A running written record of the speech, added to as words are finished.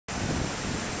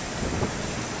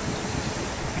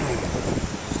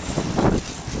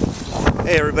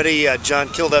Hey everybody, John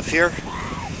Kilduff here.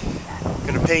 I'm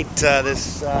going to paint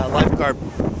this Lifeguard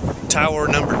tower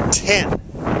number 10.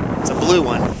 It's a blue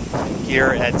one here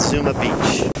at Zuma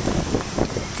Beach.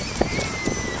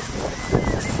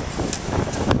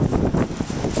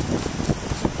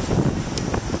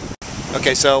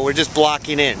 Okay, so we're just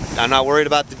blocking in. I'm not worried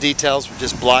about the details. We're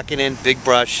just blocking in, big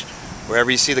brush. Wherever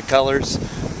you see the colors,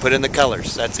 put in the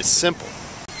colors. It's simple.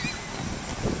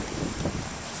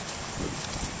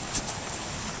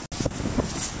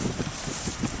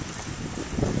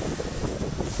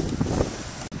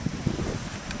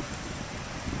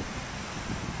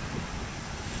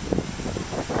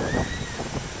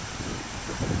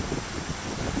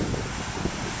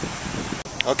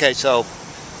 Okay, so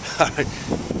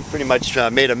pretty much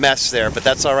made a mess there, but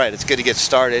that's all right. It's good to get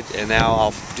started, and now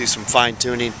I'll do some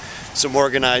fine-tuning, some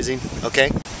organizing,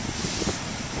 okay?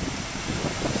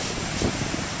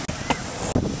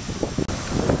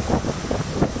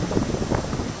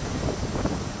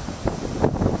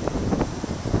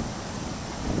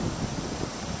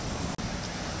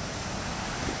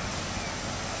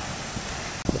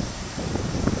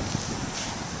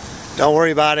 Don't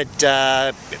worry about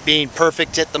it being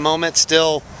perfect at the moment.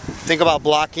 Still think about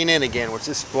blocking in again. We're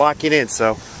just blocking in,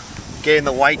 so getting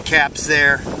the white caps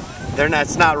there.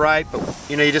 It's not right, but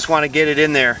you know, you just want to get it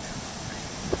in there.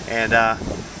 And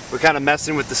we're kind of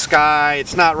messing with the sky.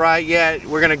 It's not right yet.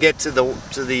 We're gonna get to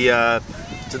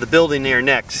the building there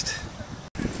next.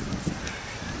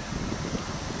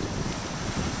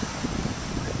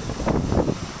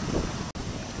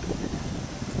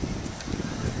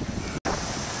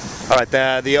 All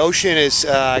right, the ocean is,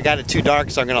 I got it too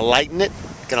dark, so I'm going to lighten it.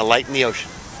 Going to lighten the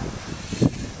ocean.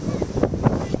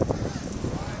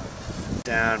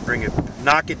 Down, bring it,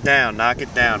 knock it down,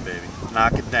 baby.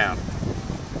 Knock it down.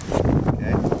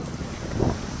 Okay.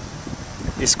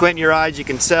 If you squint your eyes, you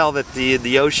can tell that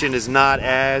the ocean is not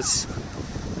as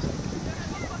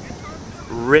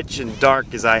rich and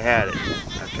dark as I had it.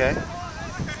 Okay.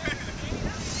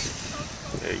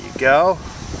 There you go.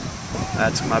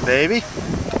 That's my baby.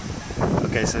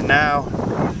 Okay, so now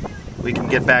we can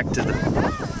get back to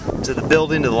the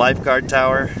building, to the Lifeguard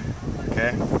tower.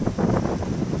 Okay.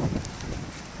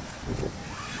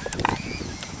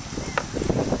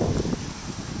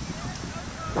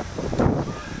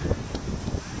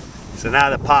 So now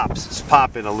the pops, it's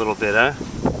popping a little bit, huh?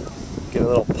 Get a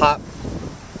little pop.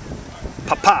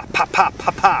 Pa-pa, pa-pa,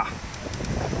 pa-pa.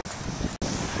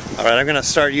 All right, I'm gonna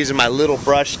start using my little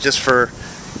brush just for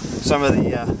some of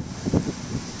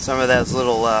those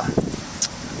little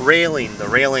the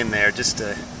railing there, just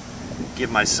to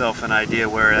give myself an idea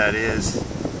where that is,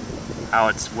 how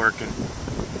it's working,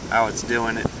 how it's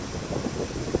doing it.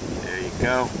 There you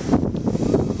go.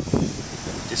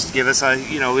 Just to give us a,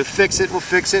 you know, we'll fix it.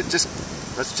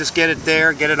 Let's just get it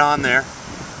there, get it on there.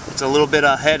 It's a little bit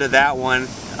ahead of that one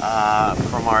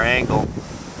from our angle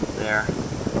there.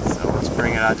 So let's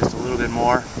bring it out just a little bit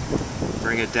more.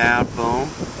 Bring it down, boom.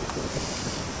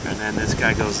 And then this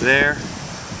guy goes there,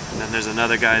 and then there's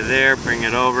another guy there. Bring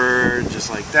it over just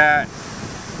like that.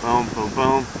 Boom, boom,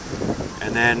 boom.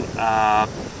 And then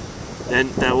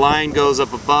that line goes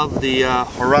up above the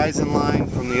horizon line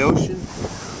from the ocean,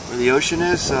 where the ocean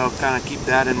is. So kind of keep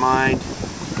that in mind.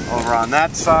 Over on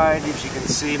that side, if you can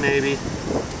see, maybe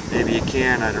you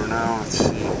can. I don't know. Let's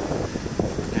see.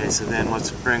 Okay, so then let's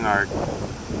bring our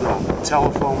little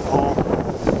telephone pole.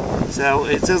 So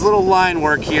it says little line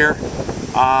work here.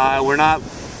 We're not,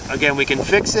 again, we can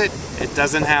fix it. It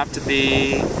doesn't have to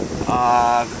be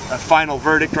a final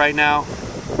verdict right now.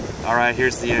 All right,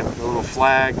 here's the little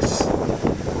flags.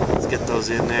 Let's get those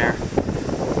in there.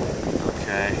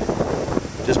 Okay.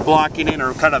 Just blocking in,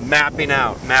 or kind of mapping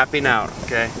out,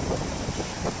 okay?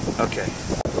 Okay.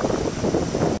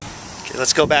 Okay,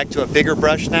 let's go back to a bigger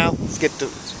brush now. Let's get to,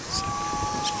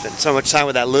 spend so much time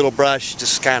with that little brush,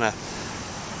 just kind of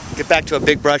get back to a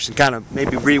big brush and kind of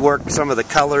maybe rework some of the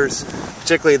colors,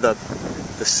 particularly the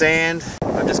sand.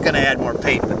 I'm just going to add more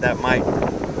paint, but that might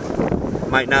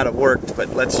not have worked. But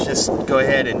let's just go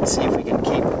ahead and see if we can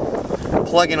keep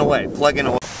plugging away.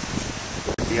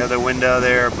 The other window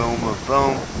there, boom, boom,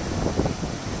 boom.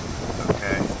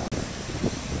 Okay.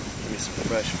 Give me some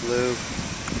fresh blue.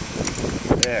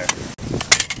 There.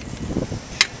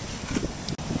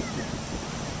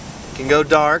 Can go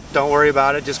dark, don't worry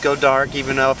about it, just go dark.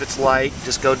 Even though if it's light,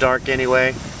 just go dark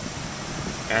anyway.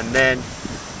 And then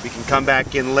we can come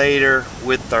back in later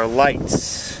with our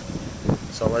lights.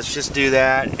 So let's just do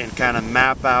that and kind of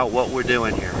map out what we're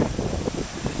doing here.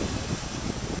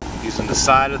 Using the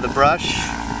side of the brush.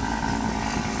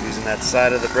 Using that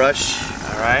side of the brush,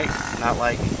 alright? Not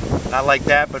like Not like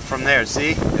that, but from there.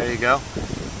 See? There you go.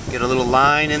 Get a little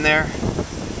line in there.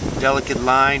 Delicate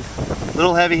line. A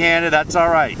little heavy-handed, that's all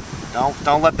right.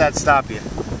 Don't let that stop you.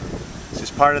 It's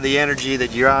just part of the energy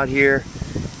that you're out here,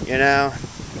 you know.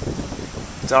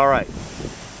 It's all right.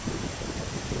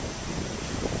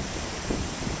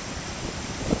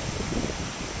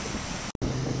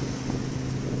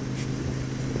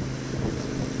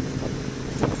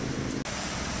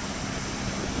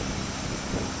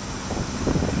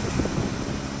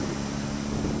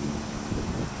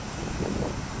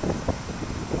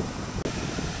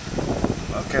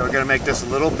 Okay, we're going to make this a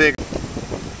little bigger.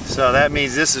 So that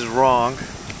means this is wrong.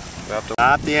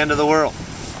 Not the end of the world.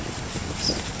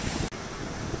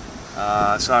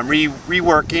 So I'm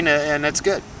reworking it, and it's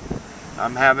good.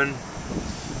 I'm having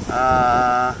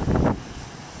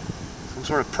some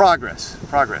sort of progress.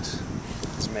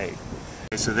 It's made.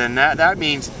 Okay, so then that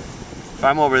means if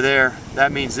I'm over there,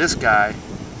 that means this guy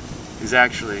is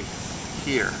actually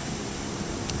here.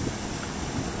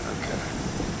 Okay.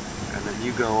 And then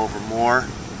you go over more.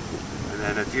 And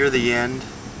then if you're the end,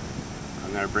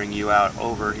 I'm going to bring you out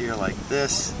over here like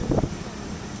this.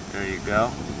 There you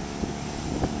go.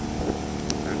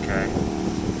 Okay.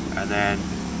 And then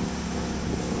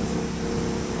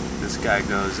this guy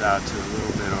goes out to a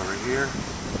little bit over here.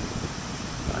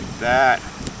 Like that.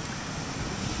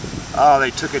 Oh,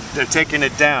 they're taking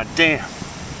it down. Damn.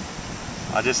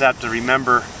 I'll just have to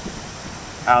remember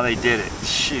how they did it.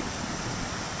 Shoot.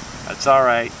 That's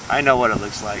alright. I know what it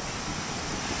looks like.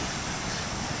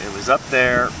 It was up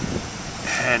there,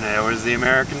 and there was the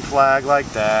American flag like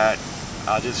that.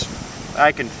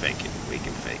 I can fake it. We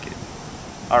can fake it.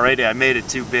 Alrighty, I made it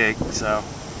too big, so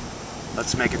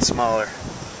let's make it smaller.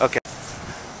 Okay.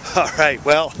 Alright,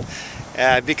 well,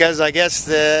 because I guess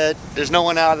there's no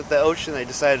one out at the ocean, they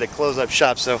decided to close up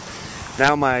shop, so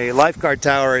now my lifeguard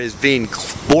tower is being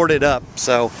boarded up,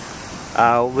 so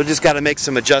we just got to make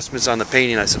some adjustments on the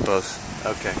painting, I suppose.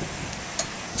 Okay.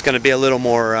 It's going to be a little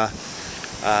more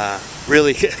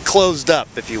really closed up,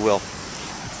 if you will.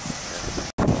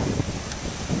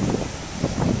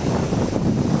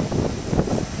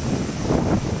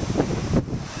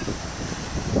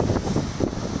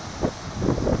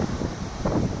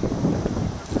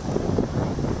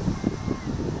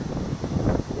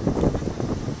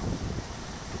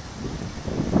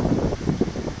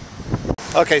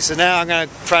 Okay, so now I'm going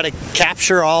to try to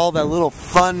capture all the little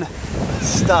fun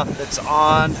stuff that's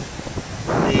on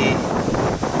the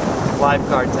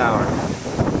lifeguard tower.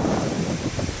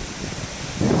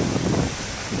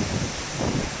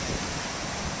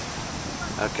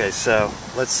 Okay, so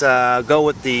let's go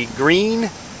with the green.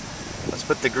 Let's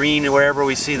put the green wherever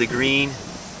we see the green.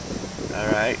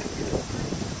 Alright.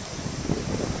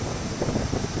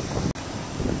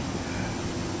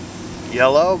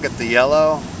 Yellow, get the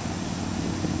yellow.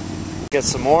 Get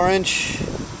some orange.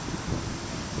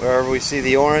 Wherever we see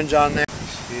the orange on there.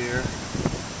 Here.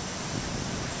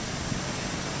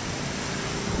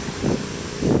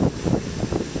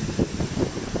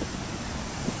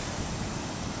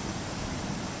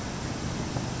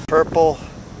 Purple.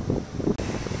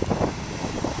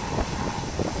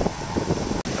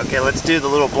 Okay, let's do the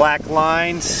little black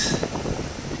lines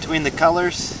between the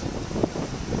colors.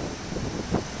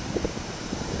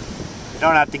 You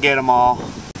don't have to get them all.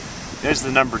 There's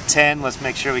the number 10. Let's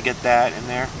make sure we get that in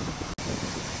there.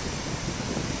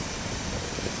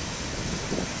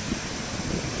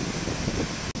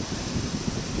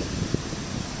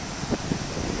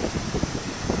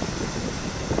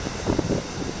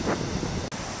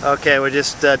 Okay, we're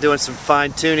just doing some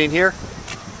fine tuning here.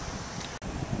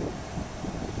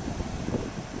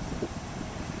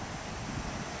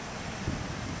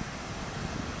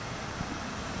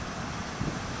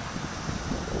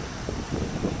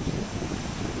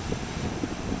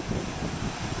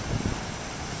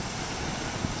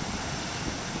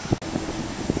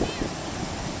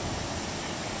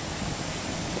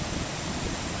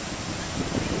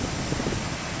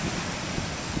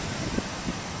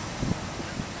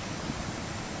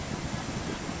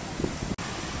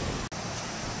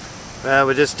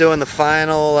 We're just doing the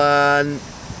final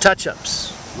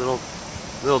touch-ups,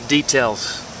 little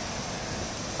details.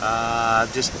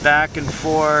 Just back and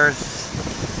forth,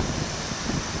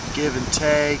 give and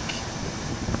take.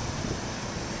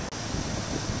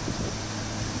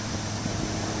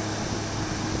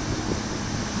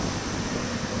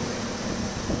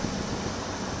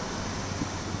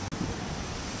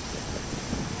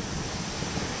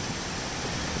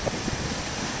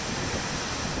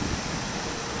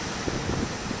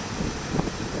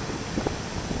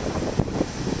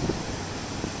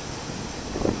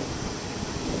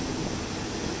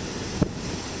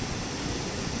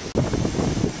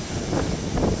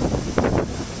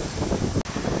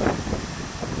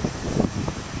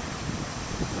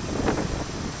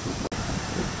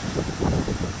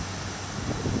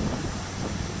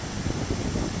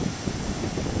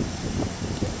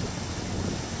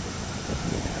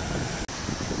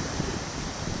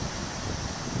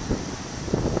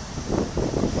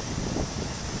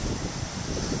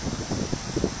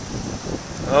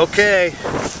 Okay,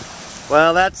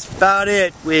 well, that's about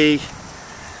it. We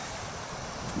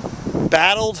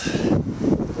battled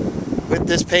with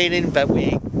this painting, but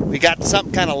we got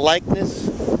some kind of likeness.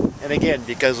 And again,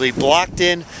 because we blocked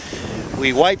in,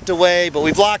 we wiped away, but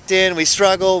we blocked in, we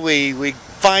struggled, we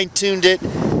fine-tuned it,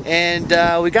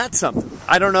 and we got something.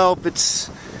 I don't know if it's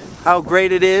how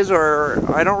great it is, or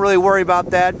I don't really worry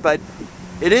about that, but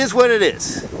it is what it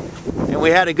is. And we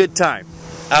had a good time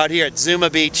out here at Zuma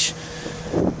Beach.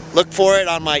 Look for it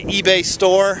on my eBay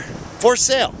store for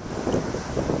sale.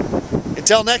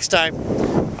 Until next time,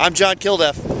 I'm John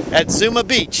Kilduff at Zuma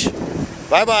Beach.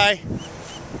 Bye-bye.